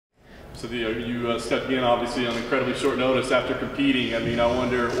So you stepped in obviously on incredibly short notice after competing. I mean, I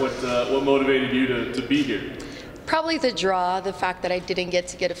wonder what motivated you to be here? Probably the draw, the fact that I didn't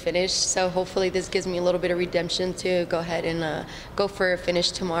get a finish. So hopefully this gives me a little bit of redemption to go ahead and go for a finish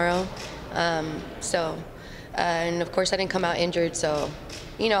tomorrow. And of course I didn't come out injured, so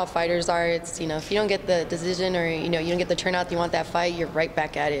you know how fighters are. It's, you know, if you don't get the decision or you don't get the turnout you want that fight, you're right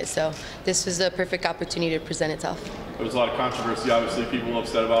back at it. So this was a perfect opportunity to present itself. There was a lot of controversy, obviously, people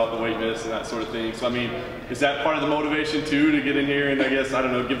upset about the weight miss and that sort of thing. So I mean, is that part of the motivation too, to get in here and I guess, I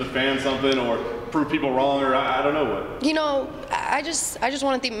don't know, give the fans something or prove people wrong, or I don't know what? You know, I just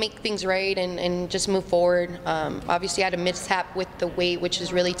wanted to make things right and just move forward. Obviously I had a mishap with the weight, which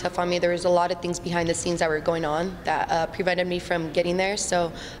is really tough on me. There was a lot of things behind the scenes that were going on that prevented me from getting there.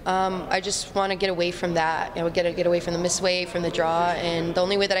 So I just want to get away from that. You know, get away from the missed weight, from the draw, and the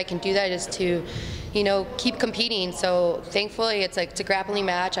only way that I can do that is to, you know, keep competing. So thankfully it's a grappling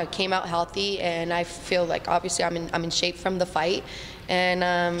match. I came out healthy and I feel like obviously I'm in shape from the fight. And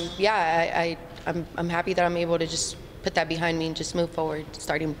yeah, I'm happy that I'm able to just put that behind me and just move forward,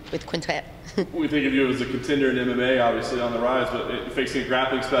 starting with Quintet. We think of you as a contender in MMA, obviously on the rise, but facing a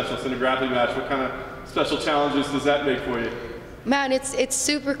grappling specialist in a grappling match, what kind of special challenges does that make for you? Man, it's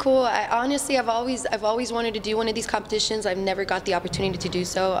super cool. Honestly, I've always wanted to do one of these competitions. I've never got the opportunity to do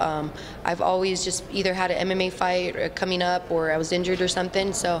so. I've always just either had an MMA fight coming up, or I was injured or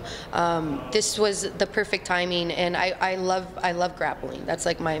something. So this was the perfect timing, and I love grappling. That's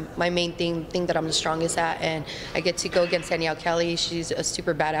like my main thing that I'm the strongest at, and I get to go against Danielle. She's a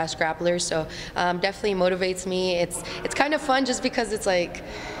super badass grappler, so definitely motivates me. It's kind of fun just because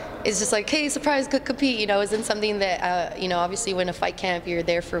it's just like, hey, surprise, could compete, you know. Isn't something that, you know, obviously when a fight camp, you're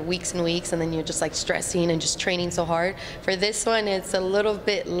there for weeks and weeks, and then you're just like stressing and just training so hard. For this one, it's a little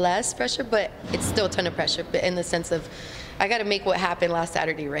bit less pressure, but it's still a ton of pressure, but in the sense of, I got to make what happened last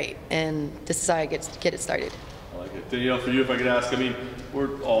Saturday right, and this is how I get it started. I like it. Danielle, for you, if I could ask, I mean,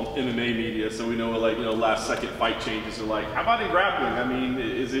 we're all MMA media, so we know what, like, you know, last second fight changes are like. How about in grappling? I mean,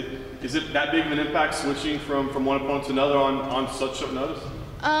 is it that big of an impact switching from one opponent to another on such short notice?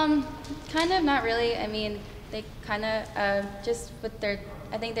 Kind of, not really. I mean, they kind of just with their,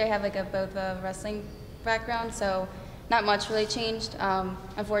 I think they have like both a wrestling background, so not much really changed.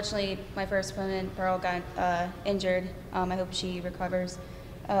 Unfortunately, my first opponent, Pearl, got injured. I hope she recovers,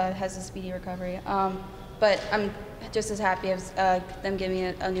 has a speedy recovery. But I'm just as happy as them giving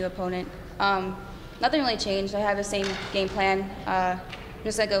me a new opponent. Nothing really changed. I have the same game plan. I'm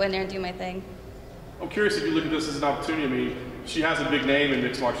just gonna go in there and do my thing. I'm curious if you look at this as an opportunity. I mean, she has a big name in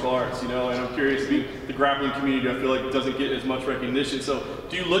mixed martial arts, you know, and I'm curious, I mean, the grappling community, I feel like it doesn't get as much recognition. So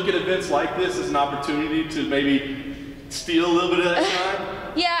do you look at events like this as an opportunity to maybe steal a little bit of that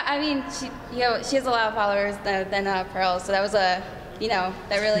shine? Yeah, I mean, she has a lot of followers than Pearl, so that was that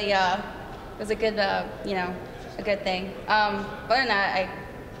really was a good, a good thing. Other than that,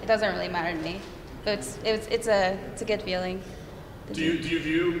 it doesn't really matter to me. But it's a good feeling. Do you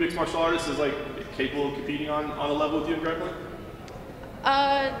view mixed martial artists as like capable of competing on a level with you in grappling?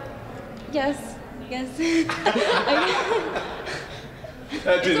 Yes.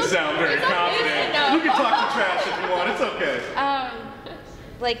 That didn't sound very confident. No. You can talk to trash if you want. It's okay.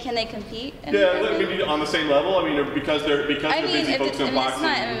 Like, can they compete? Yeah, like maybe on the same level. I mean, because they're busy focusing on boxing. It's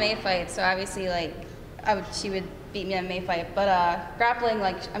not an MMA fight, so obviously, like, she would beat me in an MMA fight. But grappling,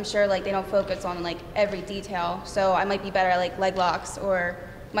 like, I'm sure, like, they don't focus on like every detail. So I might be better at like leg locks, or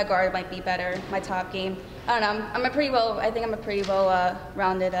my guard might be better. My top game. I don't know. I think I'm a pretty well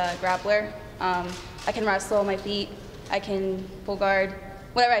rounded grappler. I can wrestle on my feet. I can pull guard.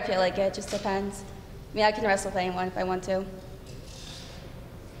 Whatever I feel like. It just depends. I mean, I can wrestle with anyone if I want to.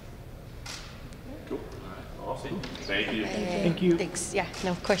 Cool. All right. Awesome. Thank you. Thank you. Thanks. Yeah. No,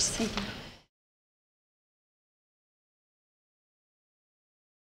 of course. Thank you.